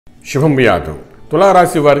శుభం వ్యాధు తులా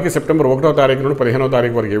రాశి వారికి సెప్టెంబర్ 1వ తారీఖు నుండి 15వ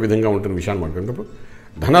తారీఖు వరకు ఏ విధంగా ఉంటుంది విషయాన్ని మాట్లాడుకుంటూ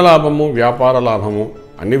ధనలాభము వ్యాపార లాభము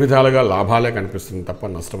అన్ని విధాలుగా లాభాలే కనిపిస్తుంది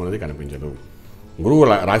తప్ప నష్టం అనేది కనిపించదు. గురువు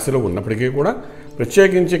రాశిలో ఉన్నప్పటికీ కూడా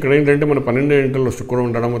ప్రత్యేకించి ఇక్కడ ఏంటంటే మన 12 ఇంటిలో శుక్రుడు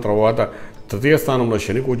ఉండడము, తర్వాత తృతీయ స్థానంలో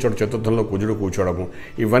శని కూర్చోవడం, చతుర్థంలో కుజుడు కూర్చోవడము,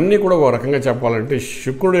 ఇవన్నీ కూడా ఒక రకంగా చెప్పాలంటే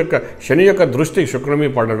శని యొక్క దృష్టి శుక్రుడి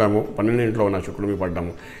మీద పడడము, 12 ఇంట్లో ఉన్న శుక్రుడి మీద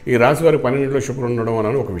పడడము, ఈ రాశి వారికి 12 ఇంట్లో శుక్రుడు ఉండడం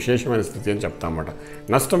అనేది ఒక విశేషమైన స్థితి అని చెప్తామన్నమాట.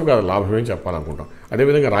 నష్టం కాదు, లాభమే చెప్పాలనుకుంటాం.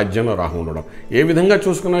 అదేవిధంగా రాజ్యంలో రాహు ఉండడం, ఏ విధంగా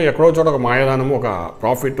చూసుకున్నా ఎక్కడో చోట ఒక మాయాదానము, ఒక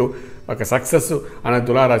ప్రాఫిట్, ఒక సక్సెస్ అనే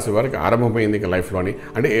తులారాశి వారికి ఆరంభమైంది ఇక లైఫ్లోని.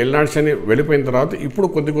 అంటే ఏళ్ళనాటి శని వెళ్ళిపోయిన తర్వాత ఇప్పుడు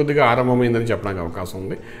కొద్దిగా ఆరంభమైందని చెప్పడానికి అవకాశం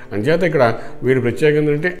ఉంది. అంచేత ఇక్కడ వీరు ప్రత్యేకంగా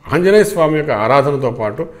ఏంటంటే ఆంజనేయ స్వామి యొక్క ఆరాధనతో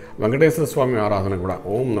పాటు వెంకటేశ్వర స్వామి ఆరాధన కూడా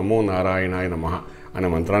ఓం నమో నారాయణాయ నమః అనే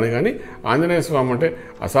మంత్రాన్ని కానీ, ఆంజనేయ స్వామి అంటే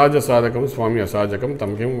అసాధ్య సాధకం స్వామి అసాధకం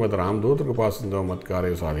తమకేం వద రామదూతకు పాసిందో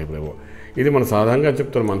మత్కారే సాధిప్రభో, ఇది మన సాధారణంగా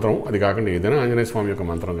చెప్తున్న మంత్రం. అది కాకుండా ఏదైనా ఆంజనేయ స్వామి యొక్క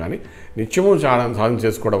మంత్రం కానీ నిత్యము సాధన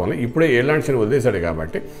చేసుకోవడం వల్ల ఇప్పుడే ఏళ్ళనాటి శని వదిలేశాడు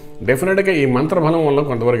కాబట్టి డెఫినెట్గా ఈ మంత్రబలం వల్ల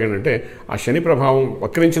కొంతవరకు ఏంటంటే ఆ శని ప్రభావం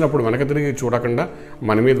వక్రించినప్పుడు వెనక తిరిగి చూడకుండా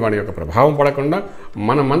మన మీద వాడి యొక్క ప్రభావం పడకుండా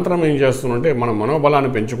మన మంత్రం ఏం చేస్తుందంటే మన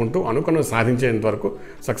మనోబలాన్ని పెంచుకుంటూ అనుకున్న సాధించేంత వరకు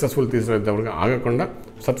సక్సెస్ఫుల్ తీసుకునేంత వరకు ఆగకుండా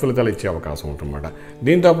సత్ఫలితాలు ఇచ్చే అవకాశం ఉంటుందన్నమాట.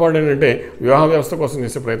 దీంతోపాటు ఏంటంటే వివాహ వ్యవస్థ కోసం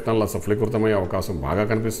చేసే ప్రయత్నాల్లో సఫలీకృతమయ్యే అవకాశం బాగా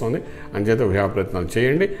కనిపిస్తుంది. అంచేత వివాహ ప్రయత్నాలు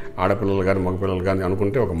చేయండి. ఆడపిల్లలు కానీ మగపిల్లలు కానీ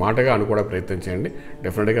అనుకుంటే ఒక మాటగా కూడా ప్రయత్నం చేయండి,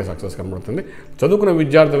 డెఫినెట్గా సక్సెస్ కనబడుతుంది. చదువుకున్న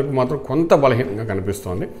విద్యార్థులకు మాత్రం కొంత బలహీనంగా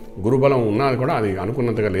కనిపిస్తోంది. గురుబలం ఉన్నది కూడా అది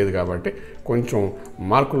అనుకున్నంతగా లేదు కాబట్టి కొంచెం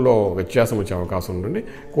మార్కుల్లో వ్యత్యాసం వచ్చే అవకాశం ఉంటుంది.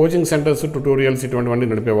 కోచింగ్ సెంటర్స్, ట్యుటోరియల్స్ ఇటువంటివన్నీ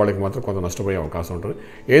నడిపే వాళ్ళకి మాత్రం కొంత నష్టపోయే అవకాశం ఉంటుంది.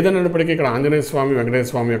 ఏదైనప్పటికీ ఇక్కడ ఆంజనేయ స్వామి వెంకటేశ్వర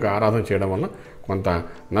స్వామి యొక్క ఆరాధన చేయడం వల్ల కొంత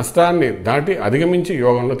నష్టాన్ని దాటి అధిగమించి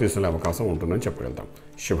యోగంలో తీసుకునే అవకాశం ఉంటుందని చెప్పగలుగుతాం.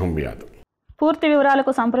 శుభం వ్యాధు. పూర్తి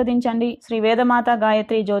వివరాలకు సంప్రదించండి శ్రీ వేదమాత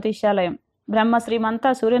గాయత్రి జ్యోతిష్యాలయం, బ్రహ్మ శ్రీ మంతా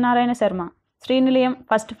సూర్యనారాయణ శర్మ, శ్రీ నిలయం,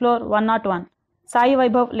 first floor, 101, Sai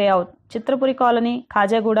Vaibhav layout, Chitrapuri colony,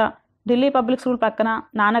 Khajaguda, Delhi public school పక్కన,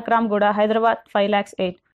 నానక్రామ్గుడ, హైదరాబాద్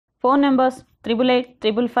 5,08,000. Phone numbers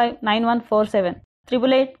 8885559147,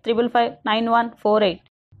 8855559148,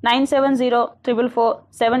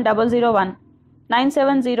 9704447001,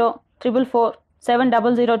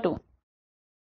 9704447002.